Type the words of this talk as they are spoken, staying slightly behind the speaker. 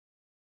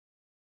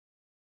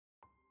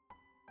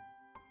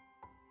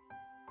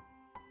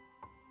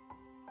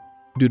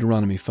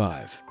Deuteronomy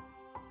 5.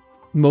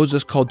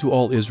 Moses called to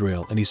all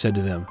Israel, and he said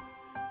to them,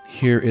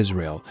 Hear,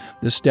 Israel,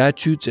 the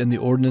statutes and the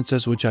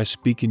ordinances which I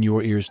speak in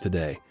your ears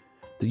today,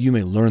 that you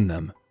may learn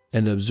them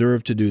and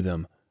observe to do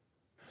them.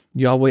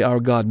 Yahweh our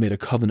God made a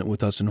covenant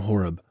with us in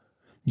Horeb.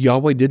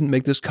 Yahweh didn't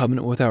make this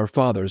covenant with our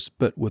fathers,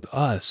 but with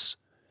us,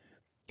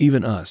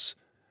 even us,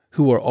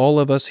 who are all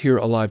of us here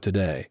alive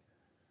today.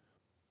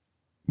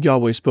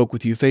 Yahweh spoke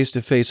with you face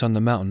to face on the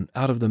mountain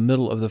out of the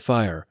middle of the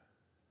fire.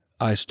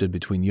 I stood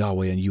between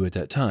Yahweh and you at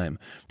that time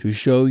to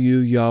show you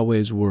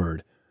Yahweh's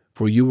word,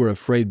 for you were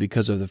afraid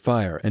because of the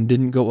fire and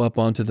didn't go up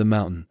onto the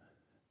mountain,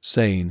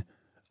 saying,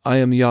 I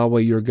am Yahweh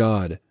your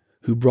God,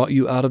 who brought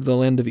you out of the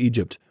land of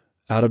Egypt,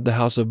 out of the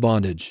house of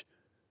bondage.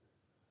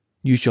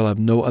 You shall have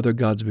no other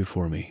gods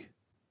before me.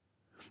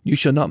 You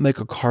shall not make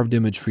a carved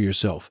image for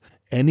yourself,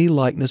 any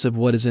likeness of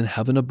what is in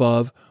heaven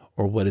above,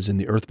 or what is in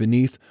the earth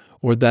beneath,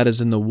 or that is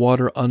in the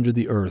water under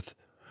the earth.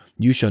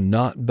 You shall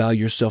not bow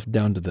yourself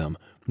down to them,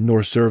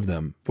 nor serve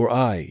them, for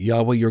I,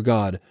 Yahweh your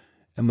God,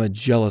 am a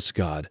jealous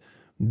God,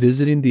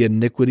 visiting the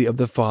iniquity of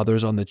the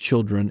fathers on the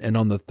children and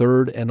on the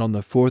third and on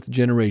the fourth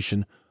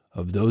generation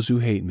of those who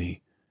hate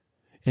me,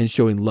 and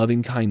showing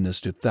loving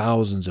kindness to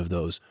thousands of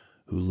those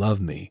who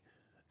love me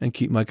and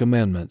keep my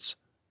commandments.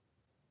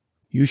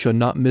 You shall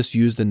not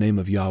misuse the name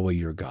of Yahweh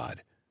your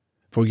God,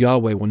 for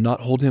Yahweh will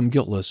not hold him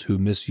guiltless who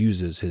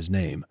misuses his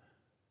name.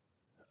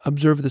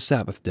 Observe the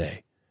Sabbath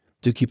day,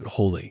 to keep it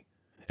holy,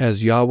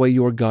 as Yahweh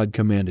your God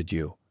commanded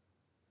you.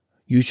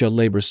 You shall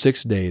labor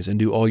 6 days and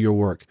do all your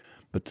work,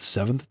 but the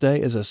seventh day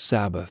is a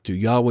Sabbath to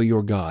Yahweh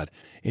your God,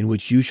 in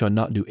which you shall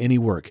not do any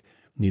work,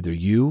 neither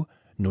you,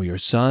 nor your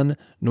son,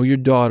 nor your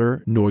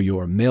daughter, nor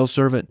your male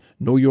servant,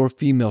 nor your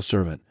female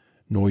servant,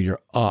 nor your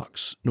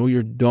ox, nor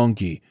your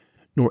donkey,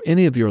 nor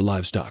any of your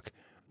livestock,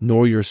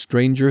 nor your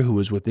stranger who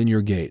is within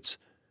your gates,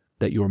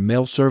 that your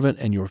male servant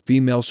and your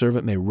female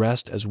servant may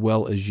rest as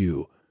well as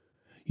you.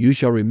 You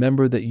shall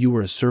remember that you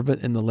were a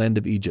servant in the land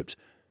of Egypt,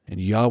 and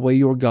Yahweh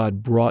your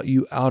God brought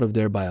you out of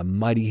there by a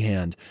mighty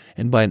hand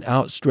and by an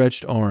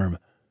outstretched arm.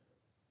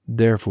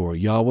 Therefore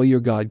Yahweh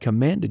your God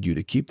commanded you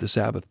to keep the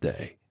Sabbath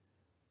day.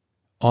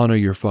 Honor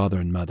your father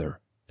and mother,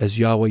 as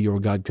Yahweh your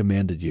God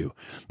commanded you,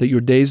 that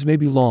your days may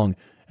be long,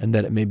 and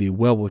that it may be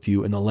well with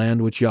you in the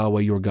land which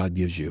Yahweh your God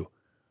gives you.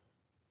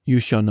 You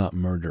shall not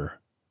murder.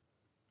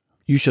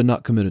 You shall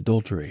not commit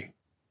adultery.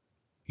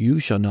 You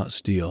shall not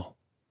steal.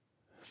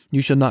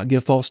 You shall not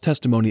give false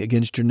testimony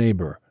against your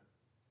neighbor.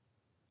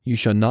 You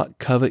shall not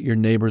covet your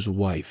neighbor's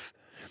wife.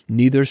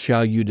 Neither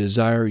shall you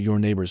desire your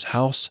neighbor's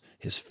house,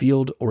 his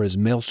field, or his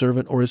male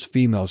servant, or his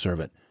female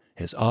servant,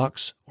 his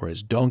ox, or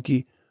his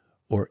donkey,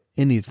 or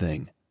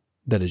anything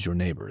that is your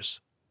neighbor's.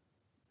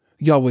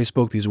 Yahweh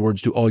spoke these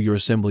words to all your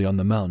assembly on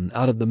the mountain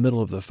out of the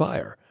middle of the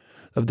fire,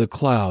 of the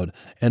cloud,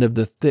 and of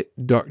the thick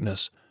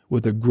darkness,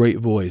 with a great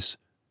voice.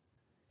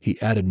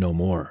 He added no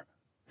more.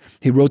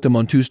 He wrote them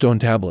on 2 stone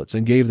tablets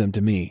and gave them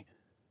to me.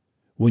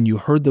 When you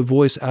heard the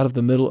voice out of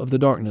the middle of the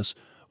darkness,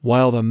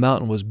 while the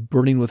mountain was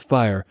burning with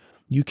fire,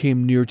 you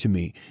came near to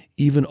me,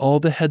 even all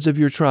the heads of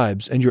your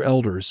tribes and your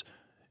elders.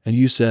 And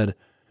you said,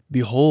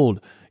 Behold,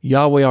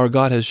 Yahweh our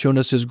God has shown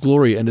us his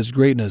glory and his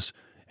greatness,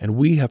 and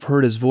we have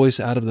heard his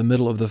voice out of the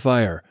middle of the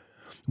fire.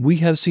 We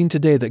have seen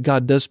today that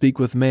God does speak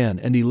with man,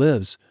 and he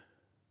lives.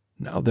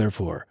 Now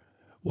therefore,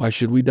 why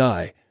should we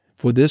die?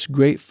 For this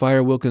great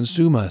fire will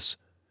consume us.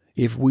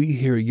 If we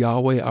hear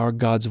Yahweh our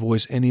God's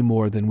voice any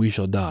more, then we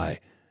shall die.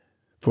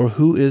 For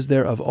who is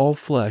there of all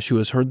flesh who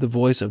has heard the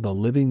voice of the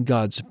living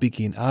God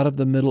speaking out of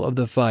the middle of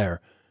the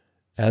fire,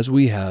 as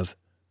we have,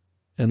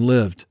 and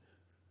lived?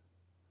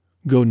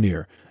 Go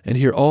near, and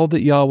hear all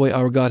that Yahweh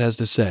our God has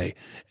to say,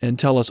 and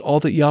tell us all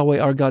that Yahweh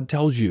our God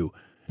tells you,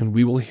 and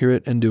we will hear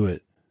it and do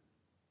it.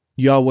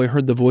 Yahweh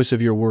heard the voice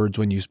of your words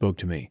when you spoke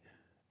to me.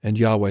 And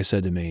Yahweh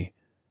said to me,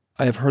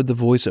 I have heard the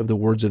voice of the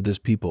words of this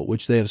people,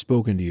 which they have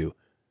spoken to you.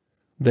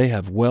 They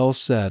have well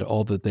said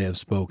all that they have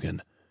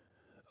spoken.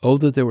 Oh,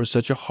 that there were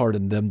such a heart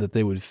in them that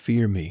they would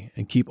fear me,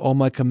 and keep all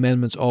my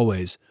commandments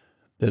always,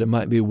 that it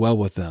might be well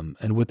with them,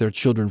 and with their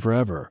children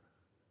forever.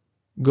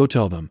 Go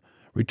tell them,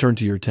 return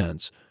to your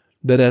tents,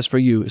 that as for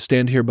you,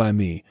 stand here by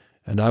me,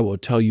 and I will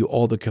tell you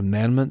all the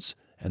commandments,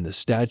 and the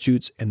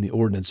statutes, and the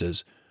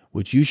ordinances,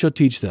 which you shall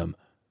teach them,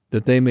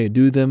 that they may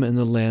do them in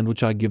the land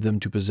which I give them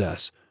to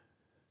possess.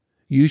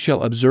 You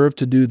shall observe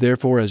to do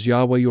therefore as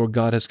Yahweh your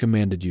God has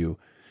commanded you.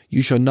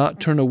 You shall not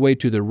turn away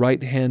to the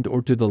right hand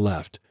or to the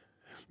left.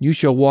 You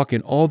shall walk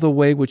in all the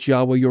way which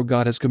Yahweh your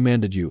God has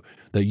commanded you,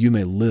 that you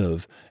may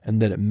live,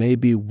 and that it may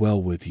be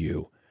well with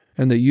you,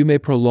 and that you may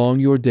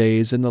prolong your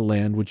days in the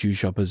land which you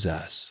shall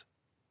possess.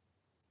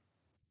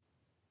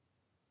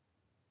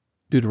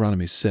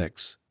 Deuteronomy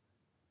 6.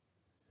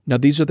 Now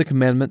these are the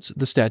commandments,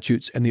 the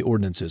statutes, and the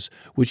ordinances,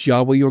 which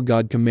Yahweh your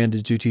God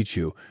commanded to teach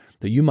you,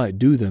 that you might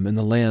do them in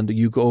the land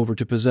you go over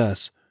to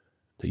possess,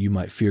 that you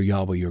might fear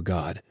Yahweh your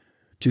God,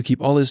 to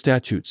keep all his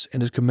statutes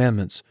and his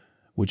commandments,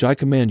 which I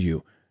command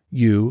you,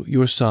 you,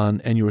 your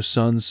son, and your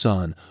son's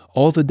son,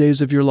 all the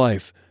days of your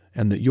life,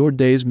 and that your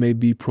days may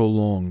be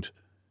prolonged.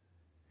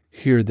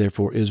 Hear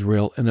therefore,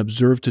 Israel, and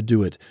observe to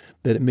do it,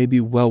 that it may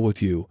be well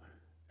with you,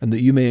 and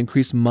that you may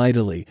increase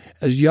mightily,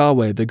 as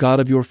Yahweh, the God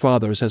of your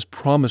fathers, has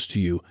promised to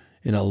you,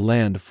 in a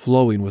land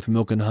flowing with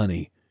milk and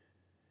honey.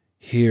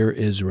 Hear,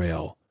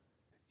 Israel.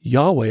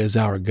 Yahweh is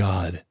our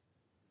God.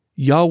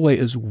 Yahweh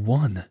is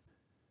one.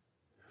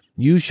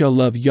 You shall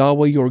love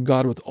Yahweh your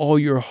God with all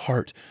your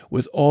heart,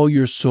 with all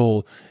your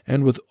soul,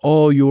 and with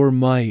all your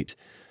might.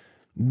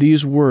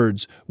 These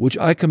words which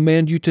I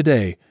command you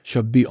today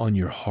shall be on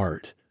your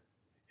heart,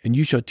 and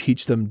you shall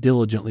teach them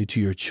diligently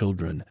to your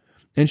children,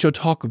 and shall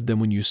talk of them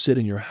when you sit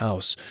in your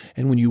house,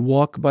 and when you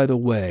walk by the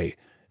way,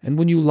 and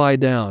when you lie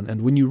down,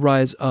 and when you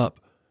rise up.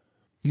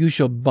 You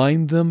shall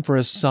bind them for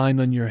a sign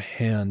on your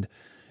hand,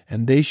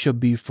 and they shall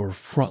be for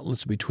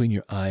frontlets between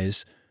your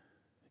eyes.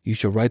 You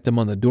shall write them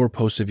on the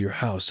doorposts of your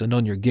house and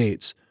on your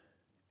gates.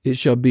 It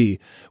shall be,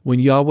 when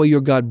Yahweh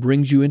your God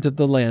brings you into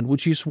the land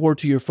which he swore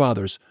to your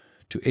fathers,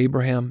 to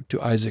Abraham,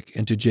 to Isaac,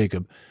 and to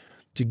Jacob,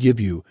 to give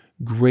you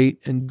great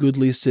and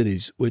goodly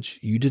cities which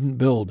you didn't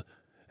build,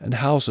 and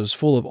houses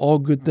full of all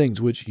good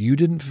things which you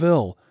didn't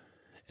fill,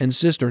 and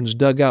cisterns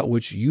dug out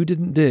which you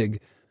didn't dig,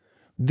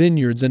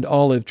 vineyards and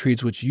olive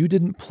trees which you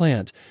didn't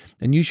plant,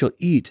 and you shall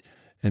eat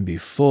and be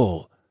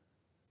full.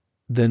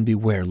 Then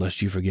beware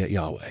lest you forget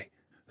Yahweh,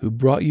 who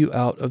brought you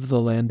out of the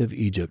land of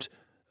Egypt,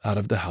 out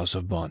of the house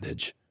of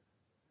bondage.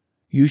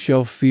 You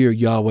shall fear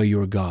Yahweh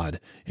your God,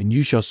 and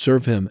you shall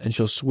serve him, and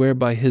shall swear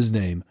by his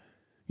name.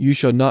 You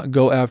shall not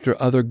go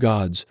after other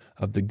gods,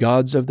 of the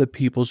gods of the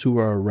peoples who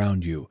are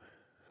around you.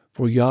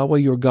 For Yahweh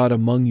your God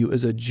among you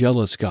is a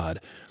jealous God,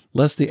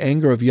 lest the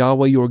anger of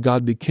Yahweh your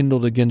God be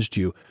kindled against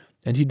you,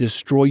 and he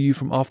destroy you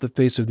from off the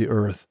face of the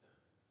earth.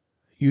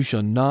 You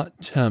shall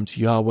not tempt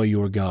Yahweh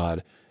your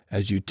God,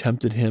 as you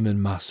tempted him in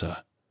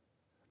Massah.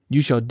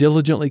 You shall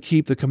diligently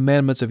keep the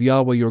commandments of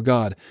Yahweh your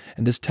God,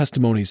 and his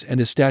testimonies and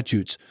his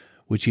statutes,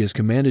 which he has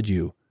commanded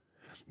you.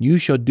 You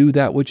shall do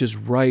that which is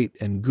right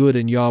and good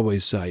in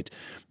Yahweh's sight,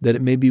 that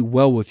it may be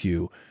well with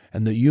you,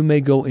 and that you may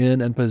go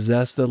in and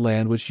possess the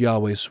land which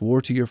Yahweh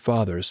swore to your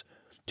fathers,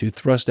 to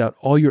thrust out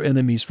all your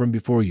enemies from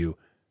before you,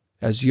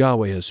 as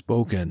Yahweh has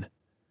spoken.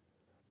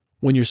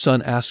 When your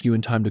son asks you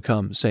in time to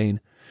come, saying,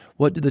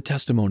 What do the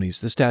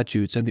testimonies, the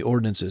statutes, and the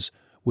ordinances,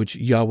 which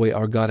Yahweh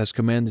our God has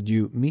commanded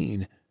you,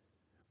 mean?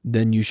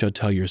 Then you shall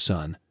tell your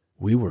son,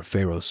 We were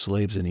Pharaoh's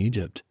slaves in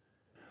Egypt.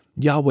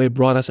 Yahweh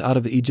brought us out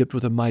of Egypt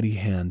with a mighty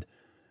hand,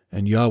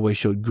 and Yahweh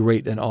showed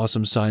great and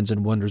awesome signs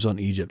and wonders on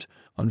Egypt,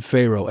 on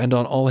Pharaoh, and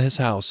on all his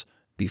house,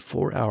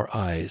 before our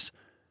eyes.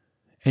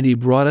 And he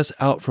brought us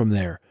out from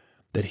there,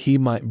 that he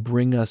might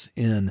bring us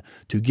in,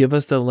 to give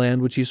us the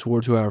land which he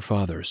swore to our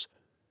fathers.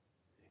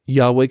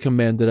 Yahweh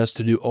commanded us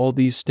to do all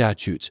these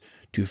statutes,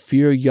 to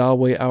fear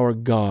Yahweh our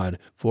God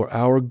for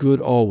our good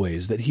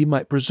always, that he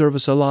might preserve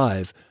us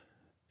alive,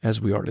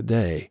 as we are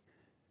today.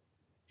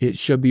 It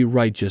shall be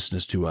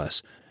righteousness to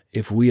us,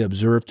 if we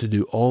observe to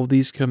do all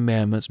these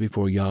commandments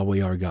before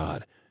Yahweh our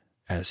God,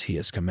 as he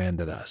has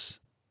commanded us.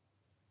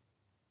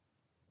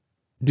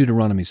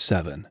 Deuteronomy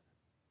 7.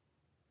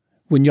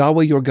 When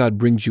Yahweh your God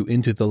brings you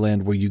into the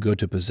land where you go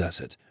to possess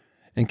it,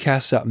 and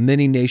casts out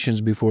many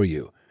nations before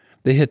you,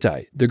 the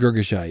Hittite, the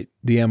Girgashite,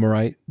 the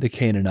Amorite, the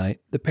Canaanite,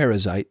 the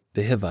Perizzite,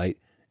 the Hivite,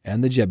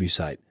 and the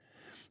Jebusite,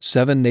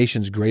 7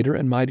 nations greater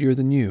and mightier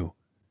than you.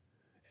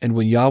 And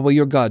when Yahweh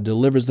your God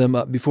delivers them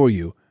up before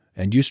you,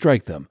 and you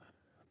strike them,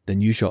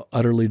 then you shall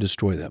utterly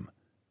destroy them.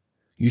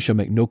 You shall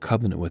make no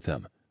covenant with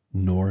them,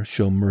 nor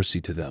show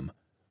mercy to them.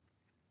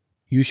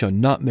 You shall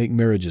not make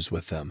marriages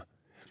with them.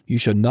 You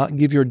shall not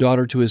give your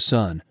daughter to his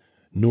son,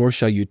 nor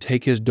shall you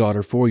take his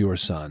daughter for your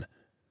son,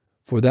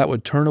 for that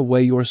would turn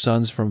away your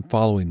sons from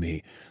following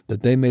me,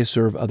 that they may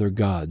serve other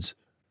gods.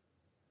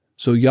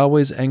 So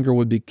Yahweh's anger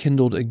would be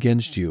kindled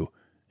against you,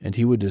 and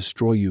he would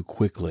destroy you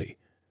quickly.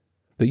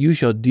 But you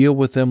shall deal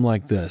with them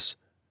like this.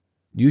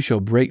 You shall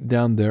break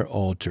down their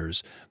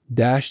altars,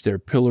 dash their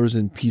pillars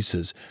in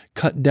pieces,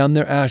 cut down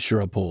their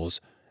Asherah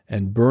poles,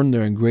 and burn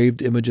their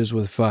engraved images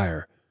with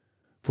fire.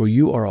 For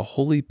you are a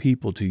holy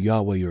people to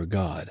Yahweh your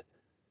God.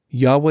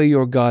 Yahweh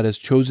your God has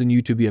chosen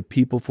you to be a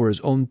people for his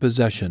own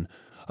possession,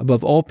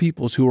 above all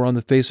peoples who are on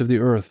the face of the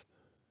earth.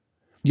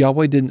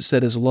 Yahweh didn't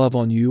set his love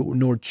on you,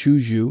 nor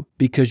choose you,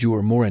 because you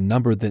were more in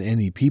number than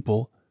any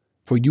people,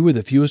 for you were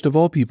the fewest of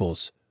all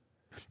peoples,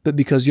 but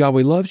because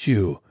Yahweh loves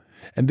you,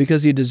 and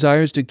because he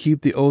desires to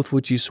keep the oath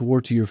which he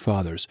swore to your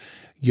fathers.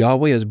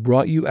 Yahweh has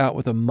brought you out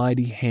with a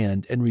mighty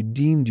hand, and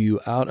redeemed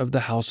you out of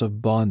the house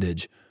of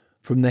bondage,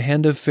 from the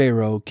hand of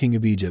Pharaoh, king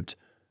of Egypt.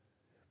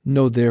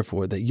 Know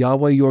therefore that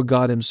Yahweh your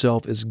God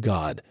himself is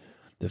God,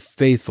 the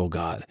faithful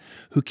God,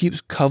 who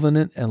keeps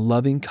covenant and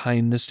loving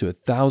kindness to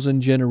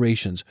 1,000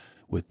 generations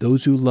with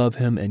those who love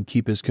him and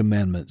keep his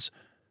commandments,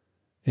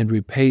 and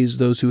repays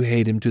those who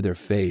hate him to their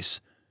face,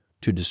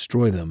 to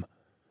destroy them.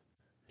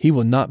 He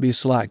will not be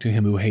slack to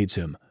him who hates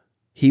him.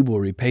 He will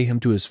repay him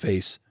to his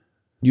face.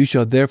 You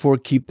shall therefore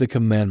keep the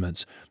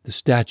commandments, the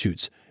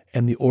statutes,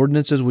 and the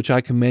ordinances which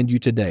I command you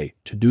today,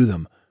 to do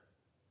them.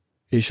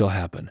 it shall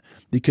happen,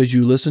 because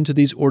you listen to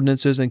these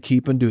ordinances and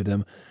keep and do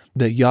them,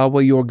 that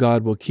Yahweh your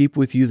God will keep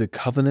with you the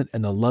covenant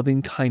and the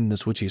loving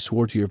kindness which he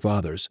swore to your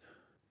fathers.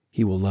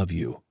 He will love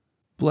you,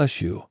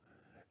 bless you,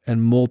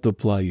 and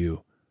multiply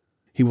you.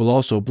 He will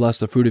also bless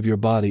the fruit of your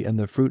body and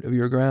the fruit of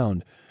your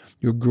ground,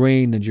 your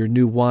grain and your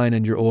new wine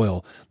and your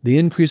oil, the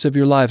increase of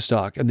your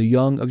livestock and the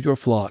young of your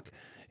flock,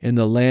 in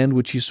the land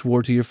which he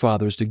swore to your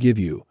fathers to give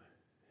you.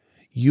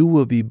 You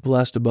will be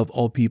blessed above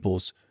all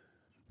peoples.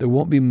 There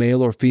won't be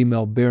male or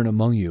female barren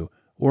among you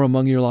or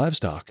among your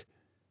livestock.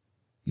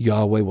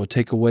 Yahweh will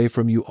take away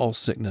from you all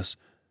sickness,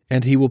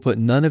 and he will put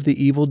none of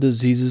the evil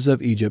diseases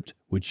of Egypt,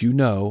 which you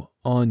know,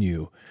 on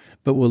you,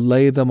 but will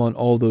lay them on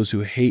all those who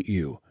hate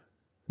you.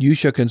 You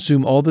shall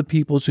consume all the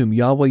peoples whom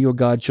Yahweh your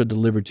God shall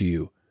deliver to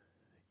you.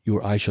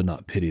 Your eye shall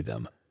not pity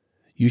them.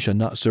 You shall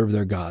not serve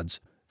their gods,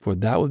 for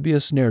that would be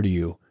a snare to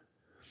you.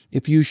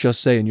 If you shall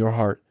say in your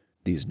heart,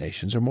 These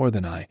nations are more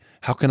than I,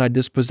 how can I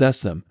dispossess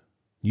them?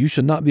 You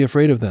shall not be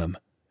afraid of them.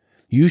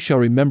 You shall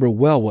remember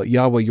well what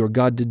Yahweh your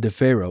God did to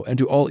Pharaoh and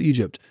to all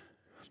Egypt,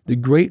 the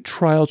great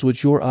trials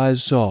which your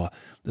eyes saw,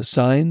 the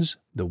signs,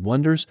 the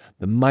wonders,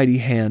 the mighty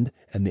hand,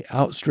 and the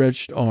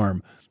outstretched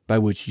arm by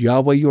which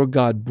Yahweh your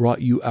God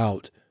brought you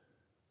out.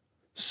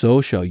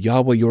 So shall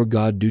Yahweh your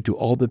God do to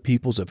all the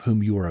peoples of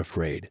whom you are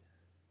afraid.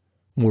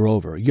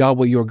 Moreover,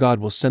 Yahweh your God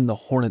will send the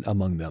hornet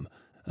among them,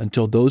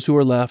 until those who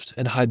are left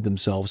and hide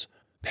themselves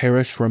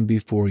perish from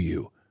before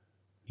you.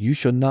 You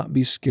shall not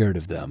be scared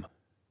of them,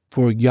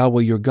 for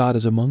Yahweh your God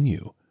is among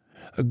you,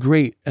 a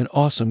great and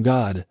awesome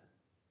God.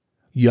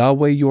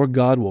 Yahweh your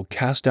God will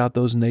cast out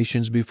those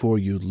nations before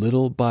you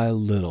little by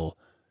little.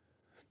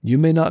 You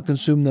may not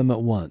consume them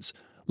at once,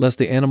 lest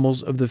the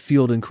animals of the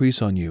field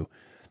increase on you,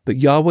 but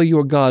Yahweh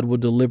your God will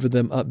deliver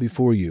them up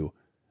before you,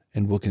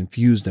 and will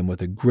confuse them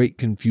with a great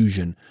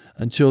confusion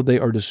until they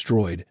are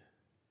destroyed.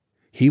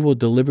 He will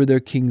deliver their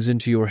kings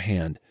into your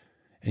hand,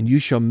 and you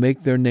shall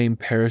make their name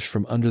perish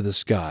from under the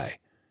sky.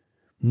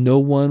 No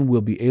one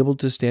will be able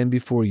to stand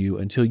before you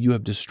until you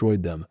have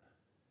destroyed them.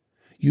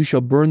 You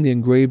shall burn the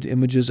engraved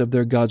images of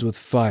their gods with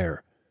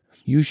fire.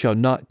 You shall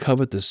not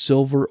covet the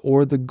silver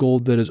or the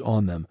gold that is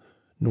on them,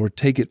 nor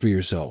take it for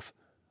yourself,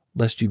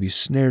 lest you be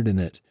snared in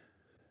it.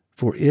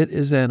 For it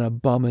is an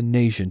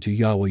abomination to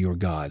Yahweh your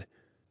God.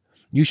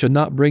 You shall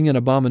not bring an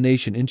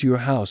abomination into your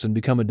house and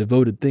become a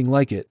devoted thing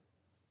like it.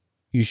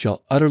 You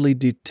shall utterly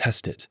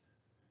detest it.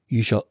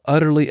 You shall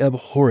utterly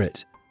abhor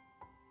it,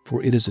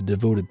 for it is a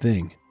devoted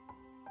thing.